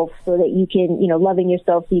yourself so that you can, loving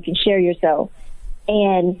yourself so you can share yourself.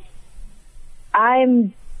 And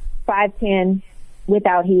I'm 5'10"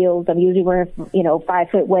 without heels. I'm usually wearing,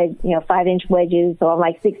 5-foot wedge, 5-inch wedges. So I'm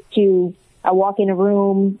like 6'2". I walk in a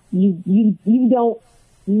room, you don't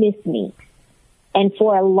miss me. And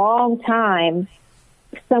for a long time,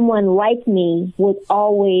 someone like me was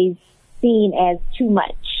always seen as too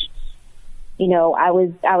much.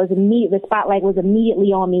 The spotlight was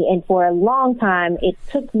immediately on me. And for a long time, it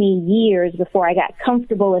took me years before I got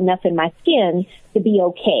comfortable enough in my skin to be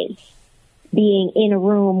okay being in a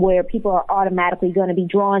room where people are automatically going to be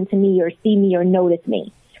drawn to me or see me or notice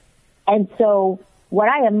me. And so what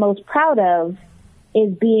I am most proud of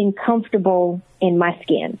is being comfortable in my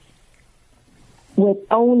skin, with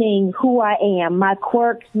owning who I am, my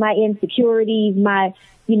quirks, my insecurities, my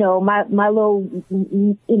little,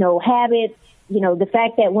 habits, the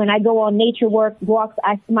fact that when I go on nature walks,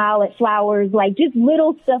 I smile at flowers, like just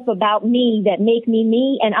little stuff about me that make me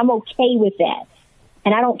me, and I'm okay with that.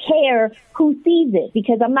 And I don't care who sees it,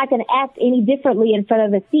 because I'm not going to act any differently in front of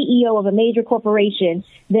the CEO of a major corporation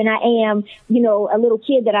than I am, a little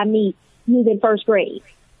kid that I meet who's in first grade,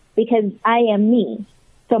 because I am me.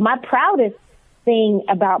 So my proudest thing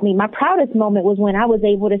about me, my proudest moment was when I was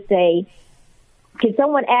able to say, because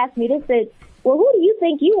someone asked me, they said, well, who do you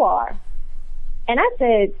think you are? And I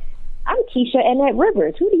said, I'm Keisha Annette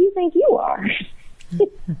Rivers. Who do you think you are?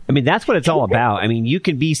 I mean, that's what it's all about. I mean, you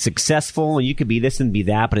can be successful and you can be this and be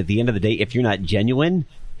that, but at the end of the day, if you're not genuine,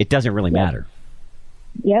 it doesn't really matter.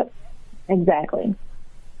 Yep, exactly.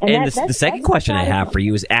 And the second question I have for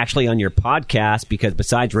you is actually on your podcast, because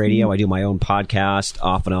besides radio, I do my own podcast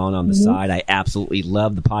off and on the side. I absolutely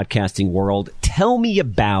love the podcasting world. Tell me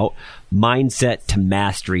about Mindset to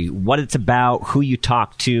Mastery, what it's about, who you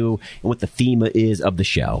talk to, and what the theme is of the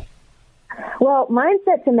show. Well,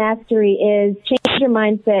 Mindset to Mastery is change your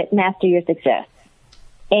mindset, master your success.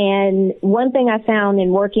 And one thing I found in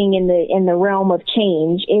working in the realm of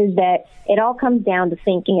change is that it all comes down to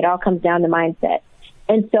thinking. It all comes down to mindset.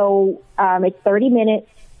 And so it's 30 minutes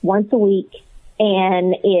once a week,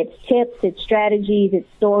 and it's tips, it's strategies, it's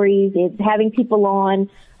stories, it's having people on.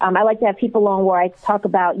 I like to have people on where I talk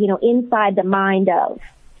about, inside the mind of.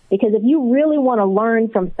 Because if you really want to learn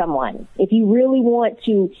from someone, if you really want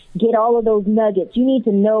to get all of those nuggets, you need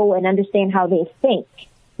to know and understand how they think,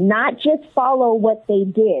 not just follow what they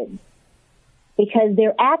did, because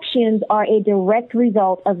their actions are a direct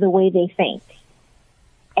result of the way they think.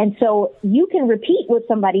 And so you can repeat what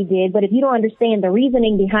somebody did, but if you don't understand the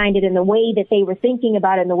reasoning behind it and the way that they were thinking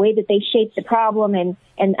about it and the way that they shaped the problem and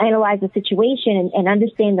analyze the situation and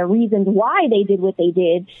understand the reasons why they did what they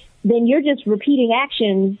did, then you're just repeating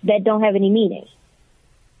actions that don't have any meaning.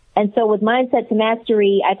 And so with Mindset to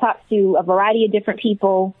Mastery, I talked to a variety of different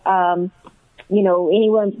people,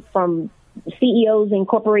 anyone from CEOs in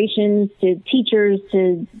corporations to teachers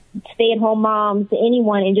to stay-at-home moms to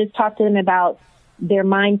anyone, and just talk to them about their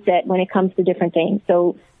mindset when it comes to different things.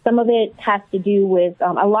 So some of it has to do with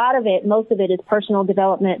most of it is personal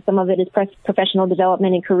development. Some of it is professional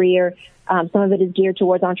development and career. Some of it is geared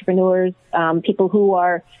towards entrepreneurs, people who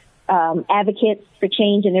are advocates for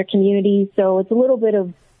change in their communities. So it's a little bit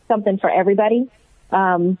of something for everybody.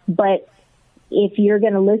 But if you're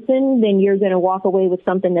going to listen, then you're going to walk away with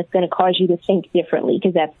something that's going to cause you to think differently,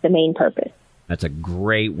 because that's the main purpose. That's a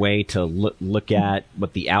great way to look at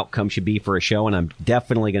what the outcome should be for a show, and I'm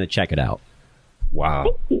definitely going to check it out.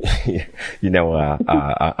 Wow.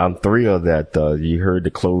 I'm thrilled that you heard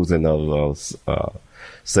the closing of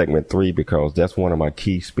segment 3, because that's one of my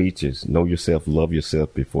key speeches. Know yourself, love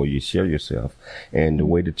yourself before you share yourself. And the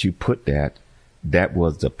way that you put that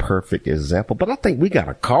was the perfect example. But I think we got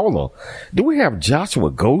a caller. Do we have Joshua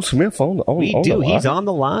Goldsmith on We on do. the line? He's on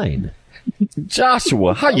the line.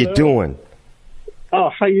 Joshua, how you doing? Oh,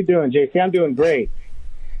 how you doing, JC? I'm doing great.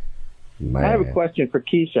 Man. I have a question for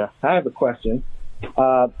Keisha. Keisha,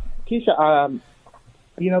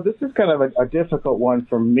 this is kind of a difficult one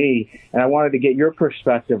for me, and I wanted to get your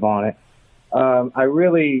perspective on it. I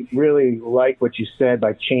really, really like what you said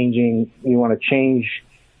by changing. You want to change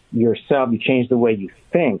yourself. You change the way you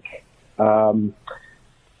think. A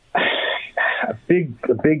big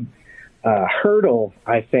hurdle,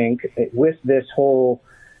 I think, with this whole,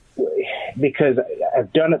 because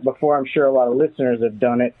I've done it before. I'm sure a lot of listeners have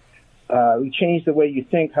done it. You change the way you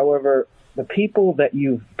think. However, the people that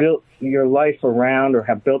you've built your life around or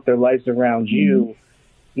have built their lives around you,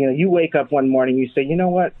 you wake up one morning, you say, you know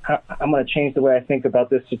what, I'm going to change the way I think about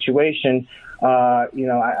this situation.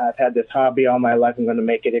 I've had this hobby all my life. I'm going to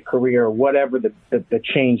make it a career, or whatever the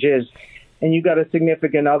change is. And you've got a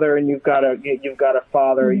significant other, and you've got a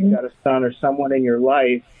father, you've got a son, or someone in your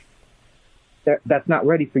life that's not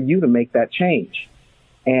ready for you to make that change.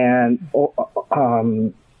 And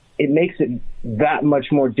it makes it that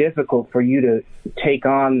much more difficult for you to take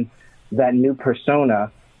on that new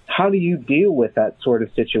persona. How do you deal with that sort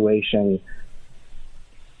of situation?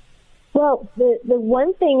 Well, the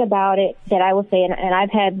one thing about it that I will say, and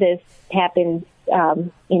I've had this happen,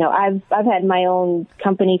 I've had my own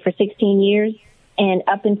company for 16 years, and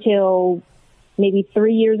up until maybe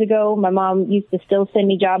 3 years ago, my mom used to still send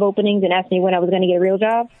me job openings and ask me when I was going to get a real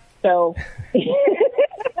job. So,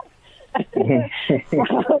 and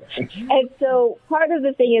so part of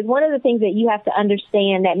the thing is, one of the things that you have to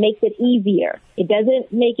understand that makes it easier, it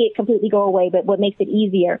doesn't make it completely go away, but what makes it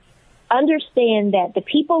easier, understand that the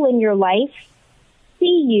people in your life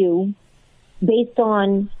see you based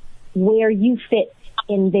on where you fit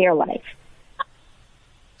in their life.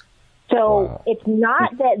 So It's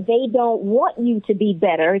not that they don't want you to be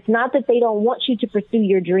better. It's not that they don't want you to pursue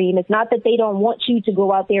your dream. It's not that they don't want you to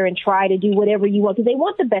go out there and try to do whatever you want, because they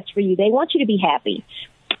want the best for you. They want you to be happy.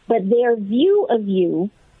 But their view of you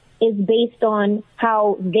is based on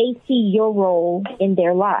how they see your role in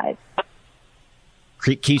their lives.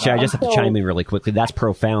 Keisha, I just have to chime in really quickly. That's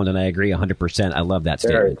profound, and I agree 100%. I love that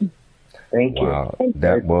statement. Thank you. Wow,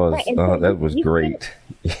 that was great.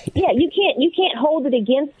 Yeah, you can't hold it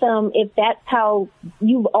against them if that's how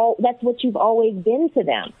that's what you've always been to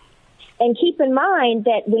them. And keep in mind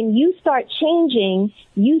that when you start changing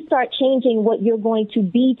what you're going to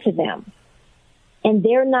be to them. And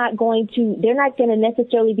they're not going to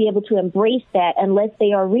necessarily be able to embrace that unless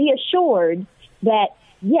they are reassured that,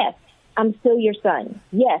 yes, I'm still your son.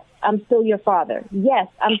 Yes, I'm still your father. Yes,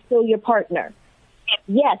 I'm still your partner.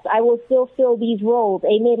 Yes, I will still fill these roles.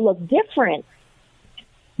 They may look different,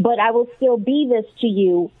 but I will still be this to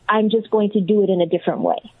you. I'm just going to do it in a different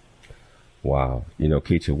way. Wow.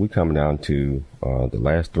 Keisha, we're coming down to the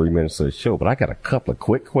last 3 minutes of the show, but I got a couple of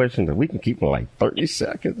quick questions that we can keep in like 30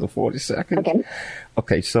 seconds or 40 seconds.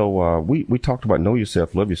 Okay, so we talked about know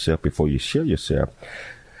yourself, love yourself before you share yourself.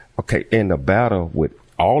 Okay, in the battle with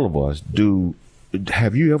all of us,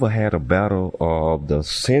 have you ever had a battle of the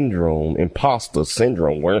imposter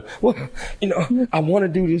syndrome, where, I want to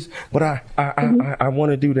do this, but I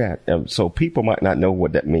want to do that. So people might not know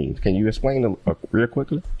what that means. Can you explain real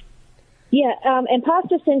quickly? Yeah,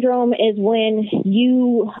 imposter syndrome is when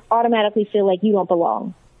you automatically feel like you don't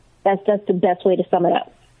belong. That's the best way to sum it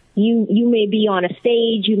up. You may be on a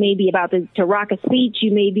stage, you may be about to rock a speech,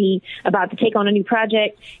 you may be about to take on a new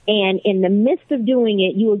project, and in the midst of doing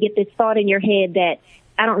it, you will get this thought in your head that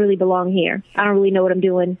I don't really belong here. I don't really know what I'm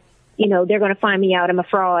doing. They're going to find me out. I'm a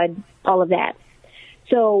fraud, all of that.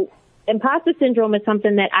 So imposter syndrome is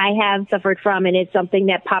something that I have suffered from, and it's something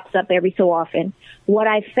that pops up every so often. What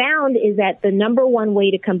I found is that the number one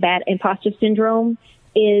way to combat imposter syndrome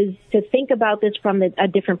is to think about this from a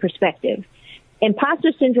different perspective.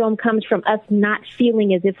 Imposter syndrome comes from us not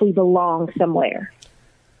feeling as if we belong somewhere.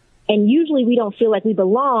 And usually we don't feel like we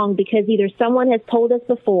belong because either someone has told us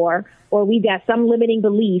before or we've got some limiting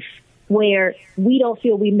belief where we don't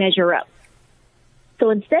feel we measure up. So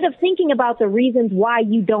instead of thinking about the reasons why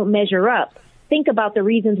you don't measure up, think about the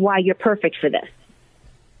reasons why you're perfect for this.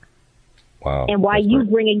 Wow. And why you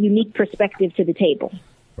bring a unique perspective to the table.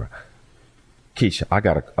 Keisha, I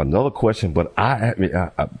got another question, but I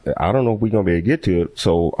don't know if we're going to be able to get to it.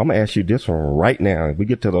 So I'm going to ask you this one right now. If we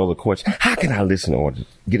get to the other question, how can our listener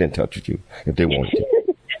get in touch with you if they want to?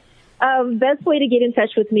 Best way to get in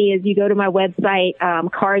touch with me is you go to my website,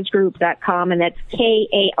 karsgroup.com, and that's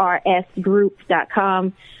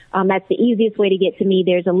KARSgroup.com. That's the easiest way to get to me.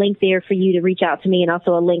 There's a link there for you to reach out to me, and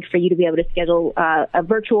also a link for you to be able to schedule a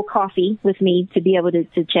virtual coffee with me to be able to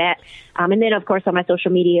chat. And then, of course, on my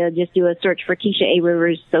social media, just do a search for Keisha A.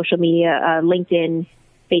 Rivers, social media, LinkedIn,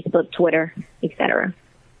 Facebook, Twitter, etc.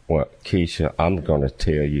 Well, Keisha, I'm going to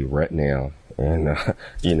tell you right now, and,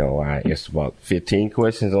 it's about 15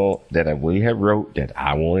 questions that we have wrote that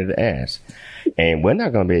I wanted to ask, and we're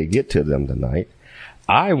not going to be able to get to them tonight.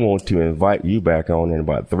 I want to invite you back on in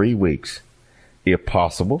about 3 weeks, if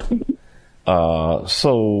possible.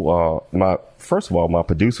 So my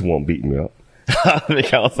producer won't beat me up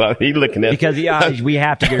because he's looking at because we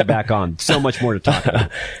have to get it back on. So much more to talk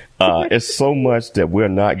about. It's so much that we're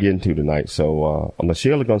not getting to tonight. So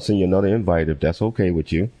Michelle is going to send you another invite if that's okay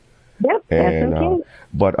with you. Yep, that's okay.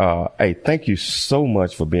 But hey, thank you so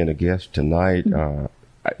much for being a guest tonight.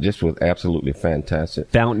 This was absolutely fantastic.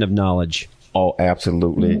 Fountain of knowledge. Oh,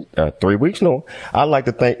 absolutely. 3 weeks. No, I'd like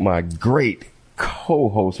to thank my great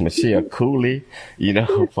co-host, Michelle Cooley,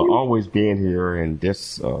 for always being here and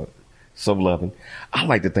just so loving. I'd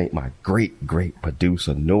like to thank my great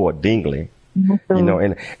producer, Noah Dingley.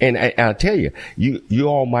 And I'll tell you, you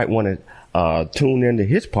all might want to tune into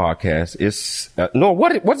his podcast. It's Noah,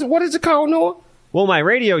 what is it called, Noah? Well, my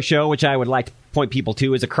radio show, which I would like to point people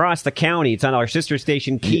to, is across the county. It's on our sister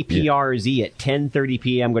station, KPRZ, at 10:30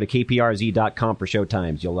 p.m. Go to kprz.com for show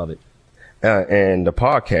times. You'll love it. And the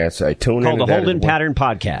podcast, I tune in. Called the Holding Pattern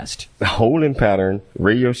Podcast. Holding Pattern,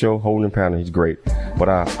 radio show, Holding Pattern. He's great. But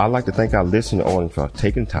I'd like to thank our listener audience for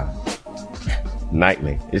taking time.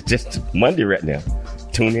 Nightly. It's just Monday right now.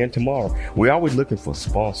 Tune in tomorrow. We're always looking for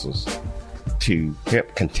sponsors to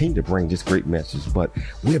help continue to bring this great message. But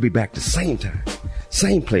we'll be back the same time,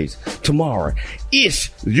 same place tomorrow.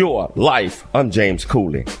 It's your life. I'm James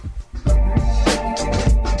Cooley.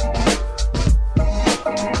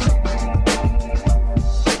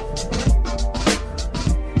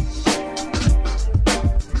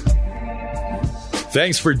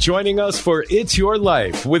 Thanks for joining us for It's Your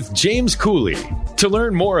Life with James Cooley. To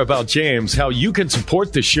learn more about James, how you can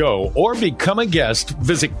support the show, or become a guest,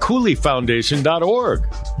 visit CooleyFoundation.org.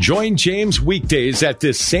 Join James weekdays at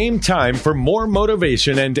this same time for more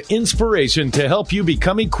motivation and inspiration to help you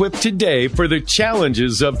become equipped today for the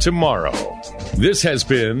challenges of tomorrow. This has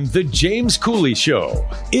been The James Cooley Show.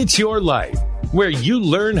 It's Your Life, where you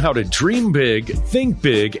learn how to dream big, think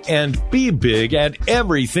big, and be big at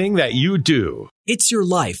everything that you do. It's Your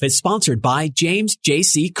Life is sponsored by James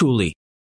J.C. Cooley.